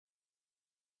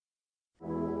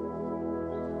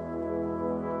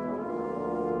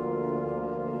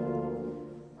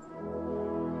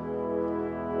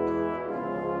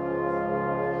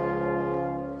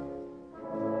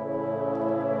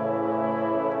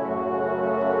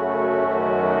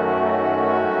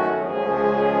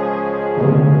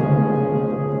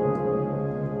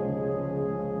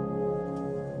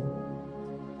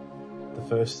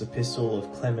First Epistle of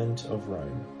Clement of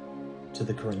Rome to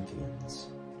the Corinthians.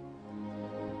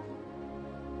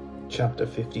 Chapter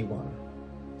 51.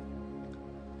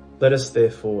 Let us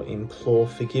therefore implore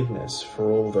forgiveness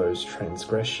for all those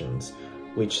transgressions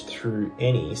which through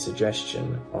any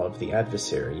suggestion of the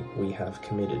adversary we have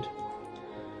committed,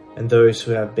 and those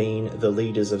who have been the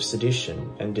leaders of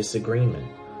sedition and disagreement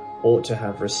ought to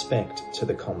have respect to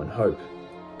the common hope.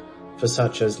 For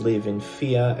such as live in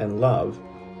fear and love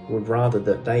would rather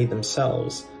that they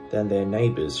themselves than their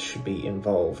neighbours should be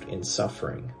involved in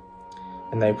suffering,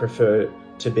 and they prefer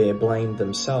to bear blame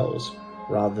themselves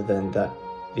rather than that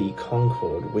the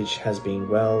concord which has been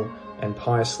well and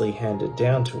piously handed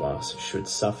down to us should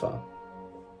suffer.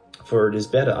 For it is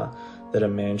better that a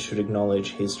man should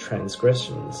acknowledge his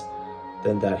transgressions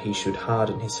than that he should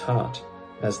harden his heart,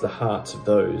 as the hearts of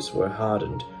those were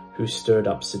hardened who stirred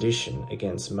up sedition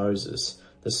against Moses,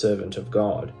 the servant of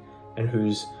God, and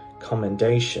whose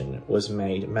commendation was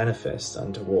made manifest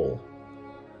unto all.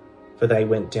 For they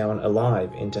went down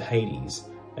alive into Hades,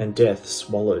 and death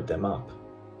swallowed them up.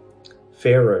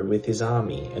 Pharaoh with his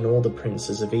army and all the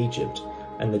princes of Egypt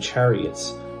and the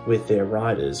chariots with their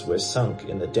riders were sunk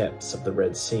in the depths of the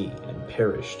Red Sea and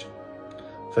perished,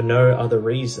 for no other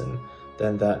reason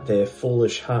than that their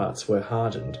foolish hearts were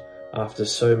hardened after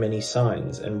so many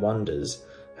signs and wonders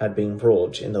had been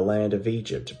wrought in the land of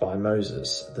Egypt by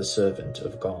Moses, the servant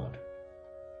of God.